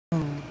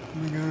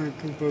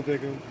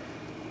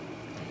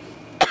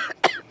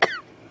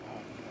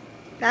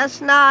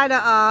That's not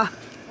a,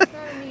 It's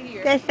not a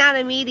meteor. that's not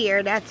a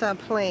meteor, that's a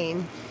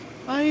plane.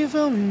 Why are you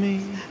filming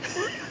me?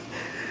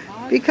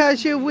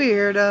 Because you're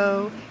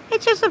weirdo.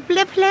 It's just a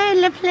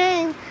plane.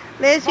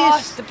 Liz,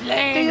 Lost the do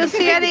plane. you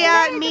see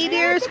any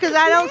meteors? Because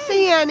I don't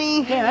see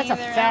any. Yeah, that's a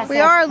fast. We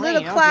are a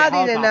little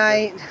cloudy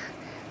tonight.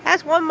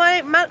 That's one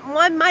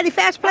mighty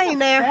fast plane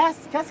there.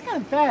 That's kind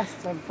of fast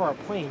for a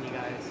plane, you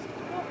guys.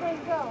 Where'd the plane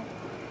go?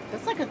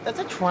 That's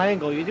a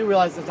triangle. You do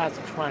realize that's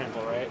a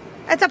triangle, right?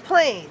 That's a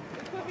plane.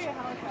 It could be a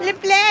helicopter.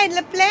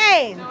 Le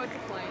plane. No, it's a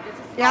plane. It's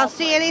a small Y'all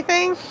see plane.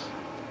 anything?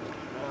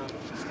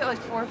 It's got like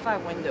 4 or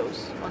 5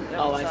 windows on the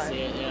Oh, outside. I see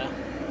it.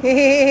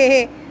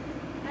 Yeah.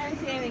 I haven't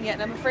seen anything yet,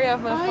 and I'm afraid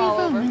I'm gonna fall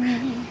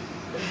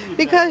over.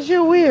 Because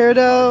you're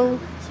weirdo.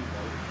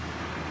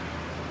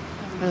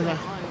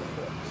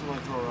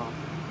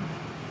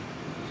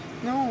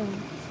 No.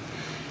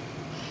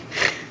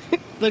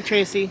 Look,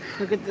 Tracy.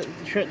 Look at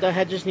the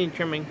hedges need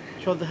trimming.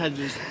 Show the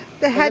hedges.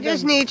 The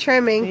hedges need You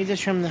trimming. need to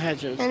trim the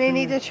hedges. And they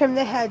need to trim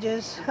the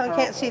hedges. I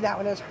can't see that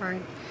one, it's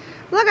hard.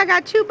 Look, I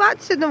got 2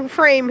 butts in the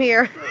frame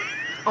here.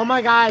 Oh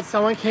my God!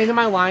 Someone came to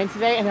my line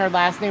today, and their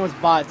last name was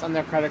Butts on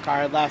their credit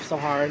card. I laughed so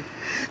hard.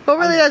 But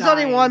really, I'm there's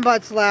only dying. 1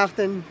 butts left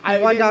and I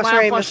 1 didn't Dos laugh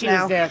while Ramos she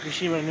now. was there because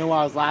she would have knew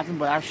I was laughing.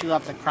 But after she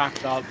left, I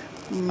cracked up.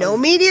 No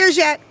meteors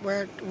yet.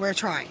 We're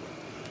trying.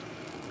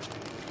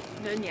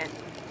 None yet.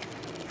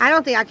 I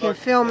don't think I can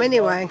film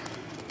anyway.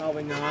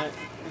 Probably not.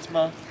 It's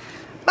Ma.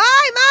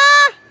 Bye,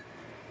 Ma!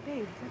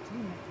 Babe,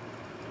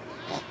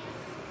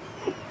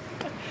 that's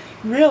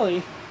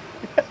Really?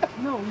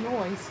 no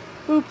noise.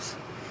 Oops.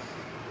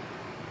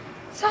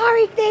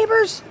 Sorry,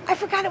 neighbors. I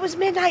forgot it was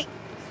midnight.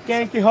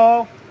 Skanky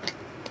hole.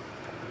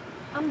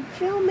 I'm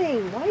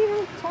filming. Why do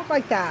you talk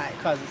like that?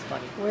 Because it's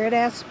funny. Weird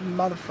ass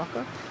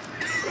motherfucker.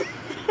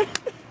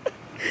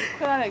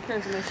 Cut out that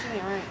cursing. That shit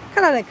ain't right.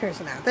 Cut out that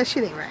cursing out. That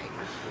shit ain't right.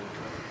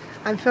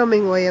 I'm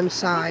filming William's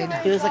side.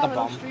 He looks like a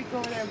little bum. streak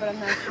over there, but I'm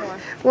not sure.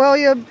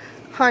 William,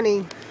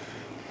 honey,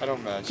 I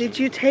don't match. did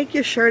you take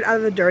your shirt out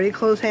of the dirty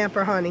clothes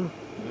hamper, honey?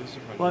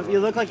 Well, you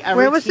look like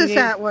every. Where was this teenage-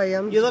 at,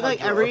 William? You look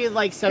like every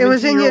like 17-year-old It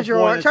was in your boy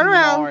drawer. that's Turn in the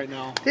mall around. right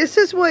now. This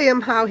is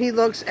William, how he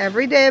looks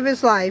every day of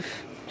his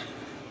life.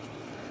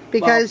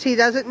 Because he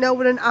doesn't know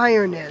what an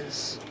iron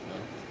is.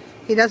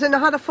 He doesn't know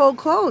how to fold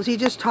clothes. He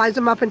just ties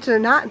them up into a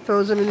knot and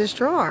throws them in his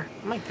drawer.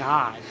 Oh my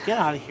God! Get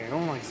out of here! No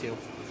one likes you.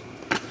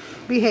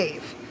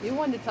 Behave. You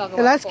wanted to talk about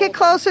And let's get folding.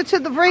 closer to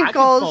the I can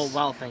wrinkles. fold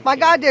well, thank My you.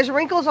 God, there's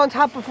wrinkles on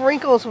top of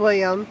wrinkles,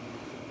 William.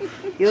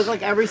 You look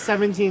like every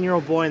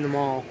 17-year-old boy in the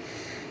mall.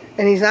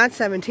 And he's not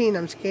 17,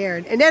 I'm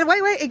scared. And then, wait,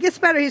 it gets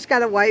better. He's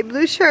got a white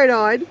blue shirt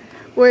on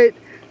with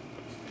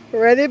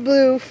red and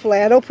blue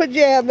flannel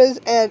pajamas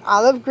and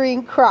olive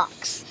green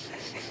Crocs.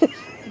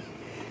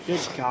 Good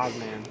God,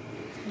 man.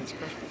 It's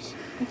Christmas.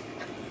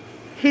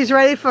 He's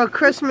ready for a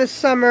Christmas,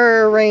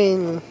 summer,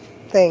 rain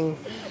thing.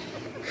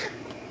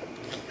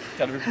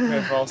 Gotta be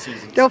prepared for all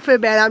seasons. Don't feel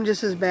bad. I'm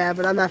just as bad,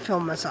 but I'm not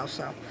filming myself,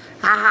 so. Ha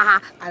ha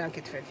ha. I don't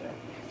get to fit through.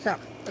 So,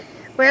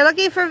 we're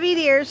looking for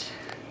meteors.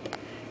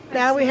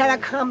 Now we had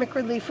a comic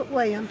relief with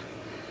William.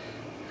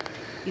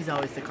 He's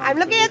always the. I'm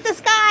looking at the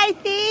sky,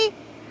 see?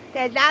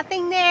 There's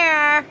nothing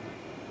there.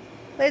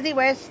 Lizzie,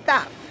 where's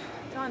stuff?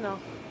 Don't know.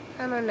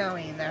 I don't know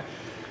either.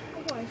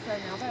 I'm going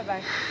inside now. Bye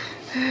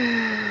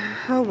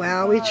bye. Oh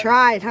well, we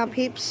tried, huh,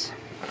 peeps?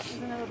 There's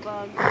another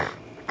bug.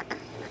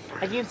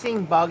 I keep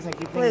seeing bugs. I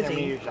keep thinking they're Lizzie,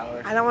 meteor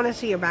showers. I don't want to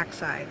see your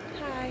backside.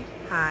 Hi.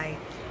 Hi.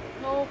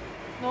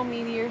 No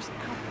meteors.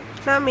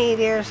 No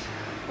meteors.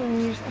 No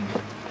meteors.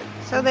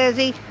 So,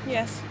 Lizzie,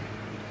 Yes.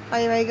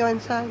 are you ready to go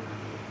inside?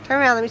 Turn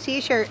around, let me see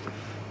your shirt.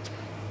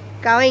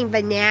 Going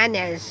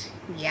bananas.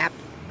 Yep.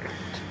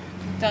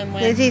 Done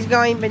wet. Lizzie's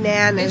going It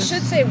bananas.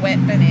 should say wet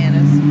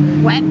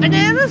bananas. Wet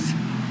bananas?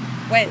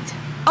 Wet.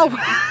 Oh,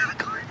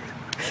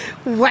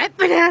 wet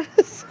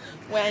bananas.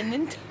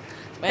 When.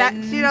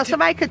 That's, you know,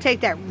 somebody could take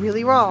that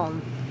really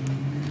wrong.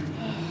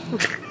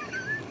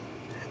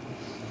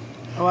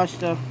 I watched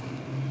the.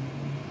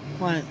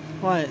 What?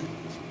 What?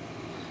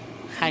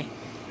 Hi.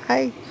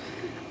 Hi.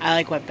 I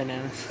like wet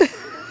bananas.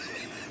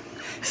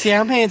 See,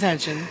 I'm paying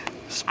attention.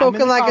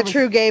 Spoken like a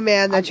true gay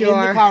man that you in the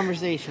are.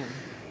 conversation.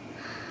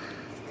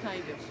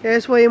 Kind of.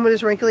 There's William with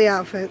his wrinkly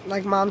outfit,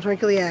 like mom's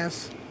wrinkly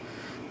ass.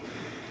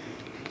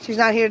 She's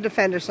not here to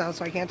defend herself,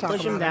 so I can't talk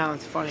Push him about it. down.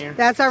 It's funnier.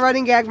 That's our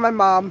running gag with my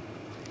mom.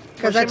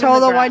 Because Push I him in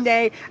told the her one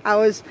grass. day, I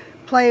was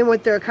playing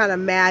with her, kind of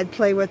mad,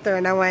 play with her,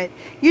 and I went,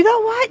 you know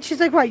what? She's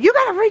like, what? You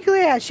got a wrinkly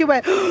ass. She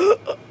went,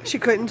 she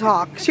couldn't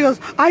talk. She goes,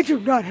 I do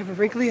not have a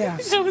wrinkly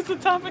ass. That was the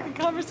topic of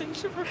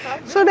conversation for 5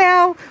 minutes. So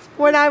now,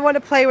 when I want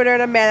to play with her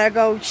and I'm mad, I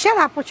go, shut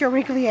up with your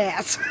wrinkly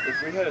ass.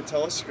 If we had a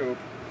telescope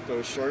that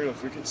was short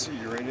enough, we could see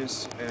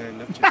Uranus and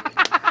Neptune.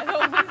 I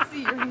don't want to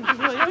see your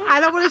William. I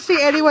don't want to see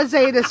anyone's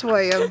anus,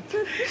 William.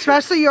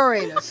 Especially your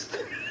anus.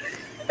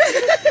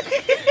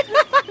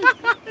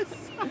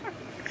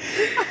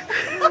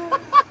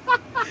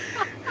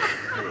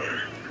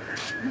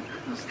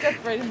 You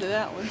stepped right into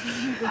that one.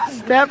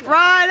 Step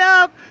right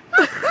up.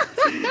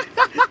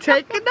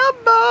 Take a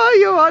number,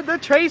 you're on the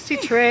Tracy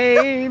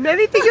train.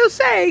 Anything you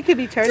say can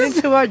be turned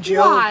into a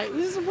joke. Why?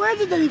 Where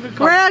did that even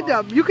come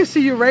Random. from? You can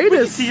see Uranus. We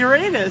can see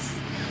Uranus.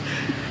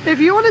 If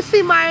you want to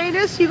see my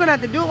anus, you're going to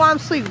have to do it while I'm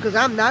sleeping because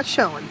I'm not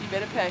showing. You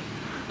better pay.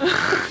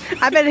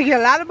 I better get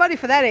a lot of money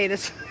for that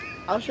anus.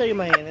 I'll show you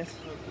my anus.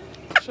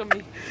 Show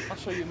me. I'll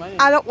show you mine.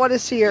 I don't want to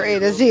see your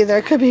anus either.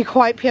 It could be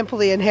quite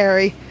pimply and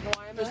hairy.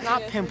 It's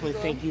not pimply,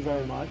 thank you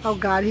very much. Oh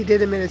God, he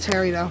did admit it's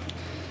hairy though.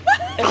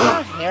 It's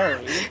not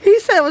hairy. He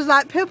said it was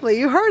not pimply.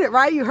 You heard it,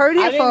 right? You heard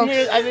it, folks.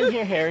 I didn't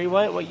hear hairy.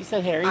 What you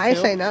said hairy too? I ain't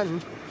say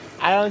nothing.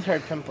 I only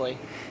heard pimply.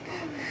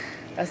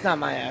 That's not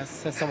my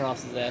ass. That's someone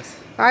else's ass.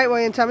 All right,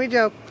 William, tell me a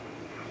joke.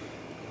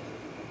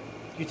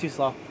 You're too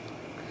slow.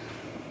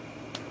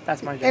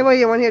 That's my joke. Hey, William,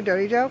 you want to hear a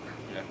dirty joke?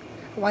 Yeah.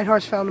 A white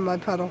horse fell in a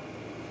mud puddle.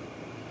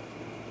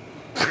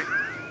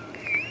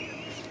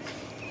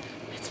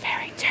 It's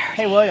very dirty.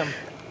 Hey, William.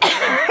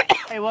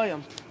 Hey,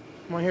 William.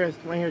 Want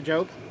to hear a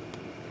joke?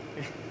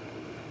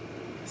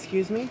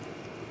 Excuse me?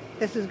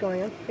 This is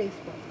going on Facebook.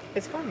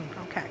 It's funny.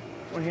 Okay.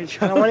 Want to hear a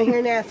joke? I don't want to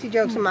hear nasty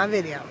jokes in my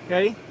video.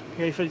 Ready? You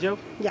ready for the joke?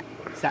 Yeah.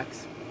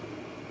 Sex.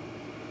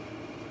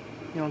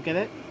 You don't get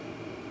it?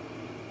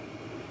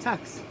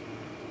 Sex.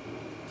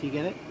 Do you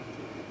get it?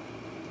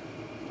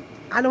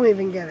 I don't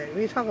even get it. What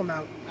are you talking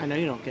about? I know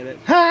you don't get it.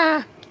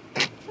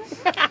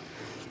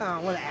 Oh,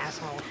 what an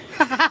asshole.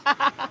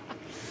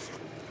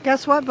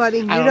 Guess what, buddy?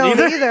 You I don't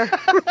don't either.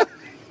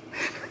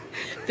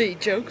 The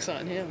joke's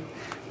on him.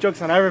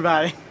 Joke's on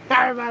everybody.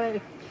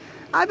 Everybody.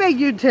 I beg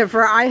you to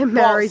differ. I am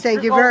married.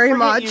 Thank you very forget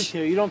much. You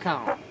two. You don't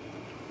count.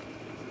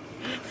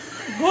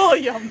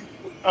 William.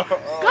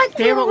 God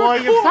damn it,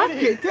 William. Stop.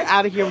 Get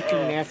out of here with your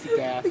nasty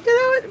gas. You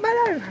know what? Might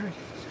not have heard.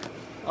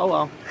 Oh,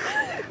 well.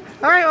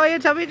 All right, William,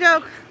 tell me a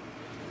joke.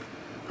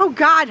 Oh,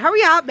 God,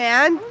 hurry up,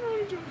 man.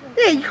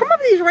 Yeah, you come up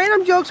with these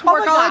random jokes from Oh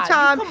work my all God, the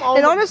time, you come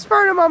and over- on a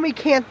spur of the moment,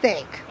 you can't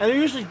think. And they're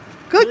usually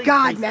Good really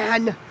God, racist.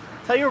 man.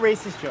 Tell your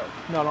racist joke.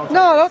 No,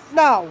 don't.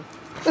 No.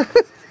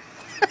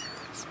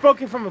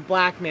 Spoken from a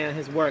black man in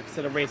his work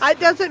instead of racist. It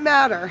doesn't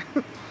matter.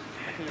 I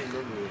can't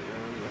remember it.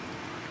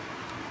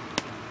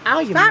 Ow,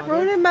 you Stop mother.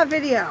 ruining my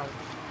video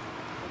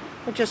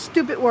with just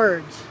stupid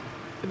words.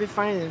 It'd be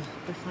funny. It'd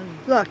be funny.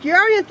 Look, you're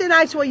already on thin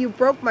ice while you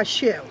broke my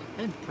shoe.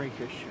 I didn't break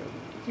your shoe.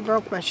 You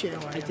broke my shoe.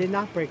 I did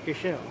not break your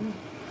shoe.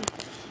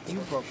 You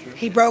broke your shoe.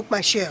 He broke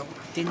my shoe.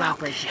 Did not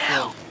break your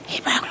shoe.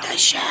 He broke the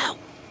shoe.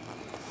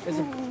 There's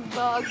a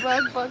Bug.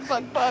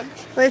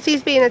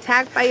 Lizzie's being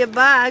attacked by a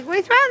bug.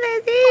 What's wrong,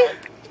 Lizzie?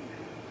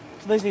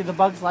 Lizzie, the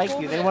bugs like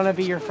you. They want to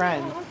be your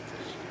friend.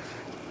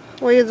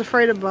 William's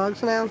afraid of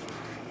bugs now.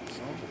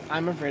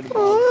 I'm afraid of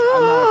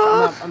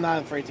bugs. I'm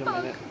not afraid to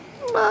admit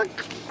it. Bug.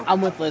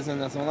 I'm with Liz on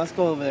this one. Let's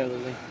go over there,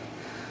 Lizzie.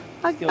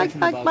 Bug, Go into the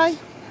bug, bugs.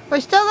 bug. We're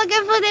still looking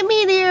for the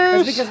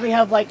meteors. It's because we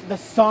have like the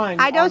sun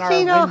I don't on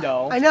see our no.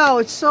 window. I know,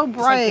 it's so It's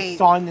like the bright.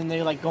 sun and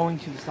they're like going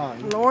to the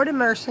sun. Lord of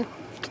mercy.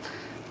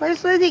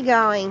 Where's Lizzie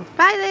going?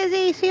 Bye,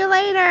 Lizzie. See you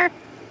later.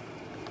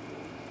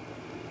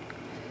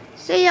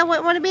 See ya.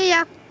 Want to be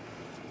ya.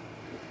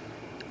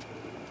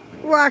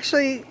 Well,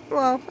 actually,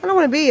 I don't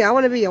want to be you. I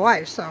want to be your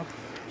wife, so.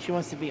 She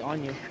wants to be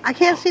on you. I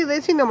can't see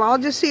Lizzie no more. I'll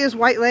just see his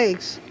white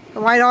legs, the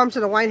white arms,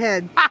 and the white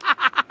head.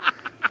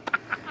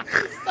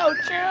 So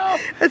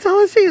true. That's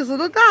all I see is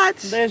little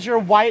dots. There's your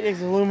white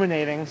is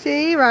illuminating.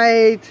 See,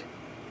 right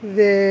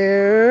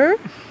there.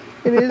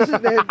 It is.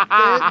 There,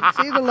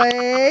 see the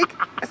leg.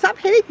 Stop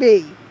hitting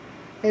me.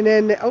 And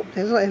then, oh,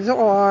 there's her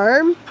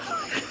arm.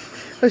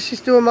 Oh, she's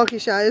doing monkey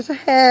shot. There's her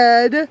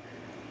head.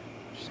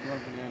 She's not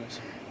bananas.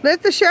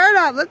 Lift the shirt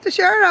up. Lift the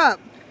shirt up.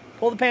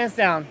 Pull the pants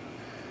down.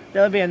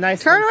 That'll be a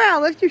nice Turn one.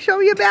 around. Lift you. Show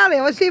me your belly.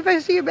 I want to see if I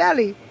see your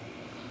belly.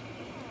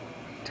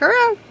 Turn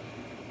around.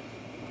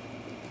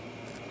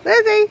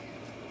 Lizzie.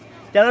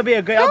 That'll be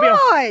a good. Come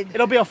on.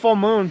 It'll be a full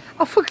moon.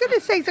 Oh, for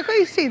goodness sakes. How can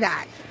you see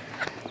that?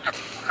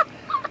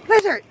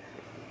 Lizard.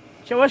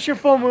 Show us your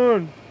full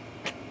moon.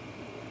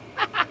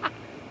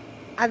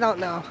 I don't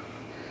know.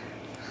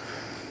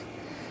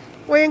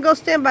 We can go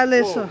stand by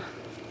Lisa. Whoa.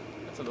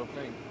 That's a little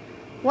plane.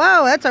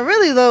 Wow, that's a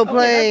really low Okay,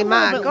 plane. that's a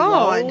My little bit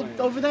God.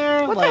 low over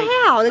there. What like, the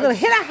hell? They're going to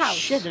hit a house.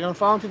 Shit, they're gonna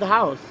fall into the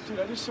house. Dude,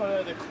 I just saw that out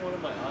of the corner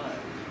of my eye.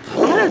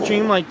 I had a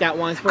dream like that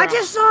once. Where I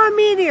just saw a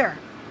meteor.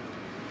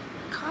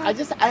 I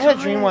had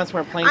a dream once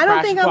where a plane I don't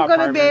crashed think into I'm going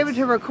to be able apartments.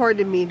 to record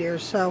the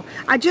meteors, so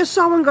I just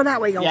saw one go that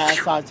way. Go, Yeah, I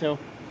saw it too.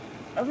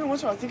 Every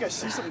once in a while, I think I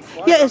see something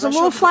flying. yeah, it's a I'm not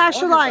little sure if flash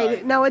it's of a bug or light.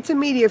 not. No, it's a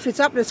meteor. If it's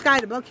up in the sky,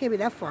 the bug can't be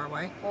that far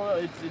away. Well,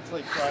 it's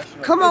like flashing.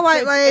 Like, Come on,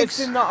 white legs.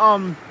 It's in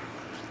the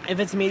if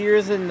it's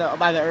meteors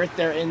by the Earth,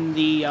 they're in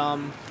the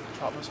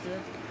Troposphere?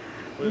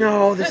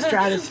 No, the Let's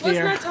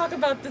stratosphere. not talk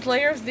about the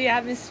layers of the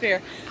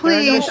atmosphere.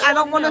 Please, No, I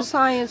don't want no. a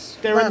science.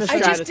 They're in the lesson. I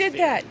just did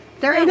stratosphere. that.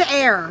 They're in the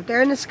air.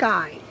 They're in the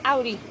sky.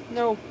 Audi.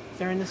 No,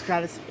 They're in the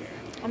stratosphere.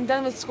 I'm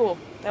done with school.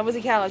 That was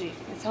ecology.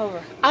 It's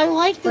over. I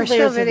like the We're still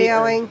layers of the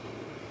Earth. videoing.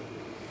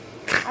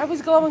 I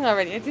was glowing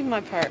already. I did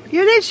my part.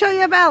 You did show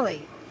your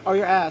belly. Oh,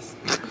 your ass.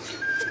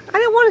 I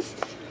didn't want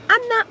to.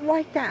 I'm not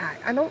like that.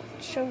 I don't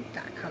show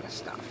that kind of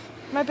stuff.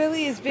 My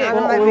belly is big. Not in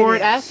Well, my we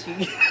weren't videos.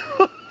 asking.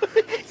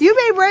 You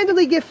may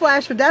randomly get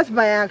flashed, but that's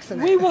by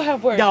accident. We will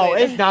have words. No,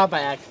 later. it's not by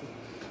accident.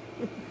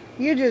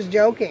 You're just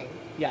joking.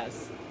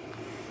 Yes.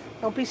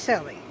 Don't be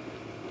silly.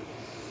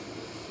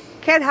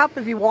 Can't help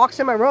if he walks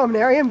in my room and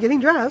there I am getting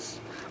dressed.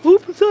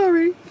 Oops,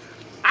 sorry.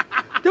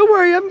 Don't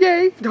worry, I'm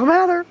gay. Don't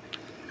matter.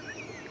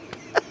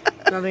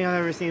 Nothing I've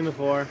ever seen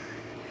before.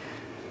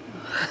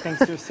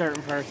 Thanks to a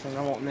certain person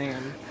I won't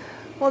name.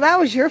 Well, that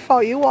was your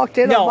fault. You walked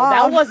in No, on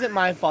that Mom. wasn't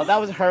my fault. That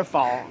was her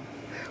fault.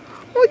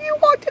 Well, you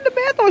walked in the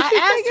bathroom.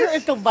 I asked her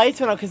if the lights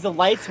went out because the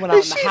lights went out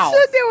in the she house.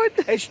 said they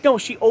would. And no,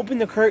 she opened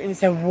the curtain and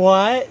said,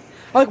 "What?"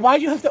 I'm like,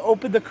 why'd you have to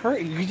open the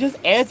curtain? You just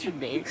answered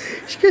me.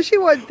 Because she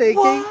wasn't thinking.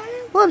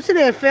 What? Well, I'm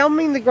sitting there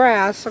filming the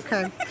grass.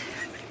 Okay.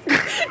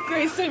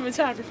 Great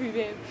cinematography,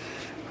 babe.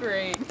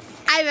 Great.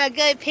 I'm a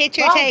good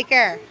picture Wow.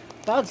 taker.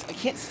 Bugs, I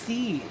can't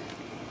see.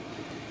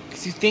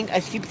 Cause you think I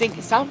keep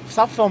thinking. Stop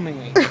filming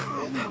me.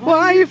 Why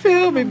are you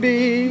filming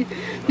me?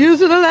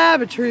 Using a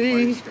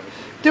lavatory.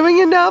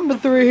 Doing a number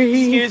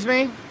 3. Excuse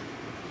me.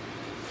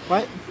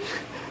 What?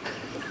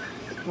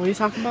 What are you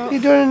talking about? You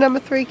doing a number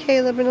 3,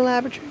 Caleb, in a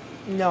lavatory?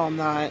 No, I'm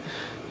not.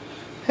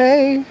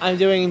 Hey. I'm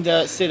doing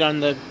the sit on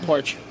the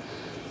porch.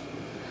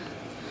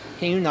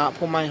 Can you not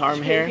pull my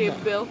arm hair? Okay,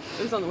 Bill.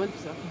 It was on the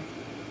windowsill.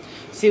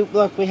 See,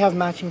 look, we have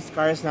matching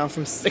scars now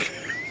from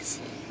stickers.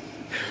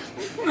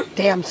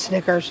 Damn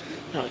Snickers.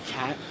 No,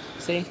 cat.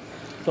 See?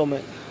 Film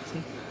it.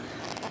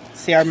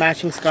 See our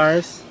matching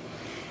scars?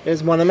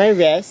 There's one on my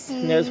wrist,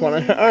 and there's one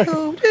on her.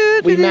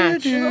 We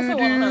match. There's also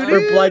one on her.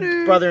 We're blood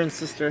brother and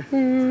sister.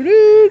 Oh,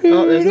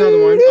 there's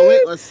another one. Oh,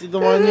 wait, let's see the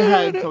one on your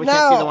head. Oh, we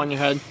can't see the one on your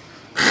head.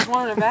 There's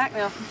one on her back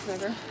now from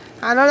Snicker.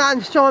 I don't know,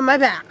 I'm showing my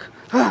back.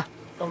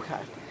 Okay.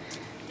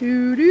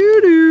 Do,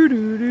 do, do,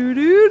 do, do,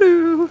 do,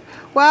 do.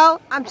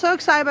 Well, I'm so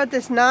excited about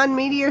this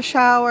non-meteor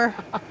shower.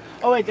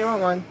 Oh, wait, there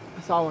went one.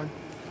 I saw one.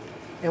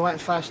 It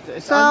went flashed.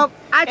 It's So,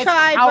 I it's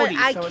tried, cloudy,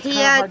 but I so it's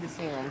kinda hard to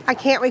see 'em. I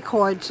can't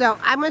record. So,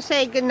 I'm going to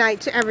say good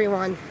night to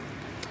everyone.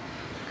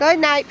 Good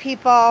night,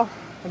 people.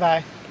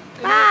 Bye.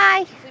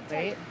 Bye.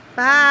 Wait.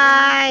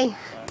 Bye.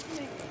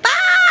 Bye.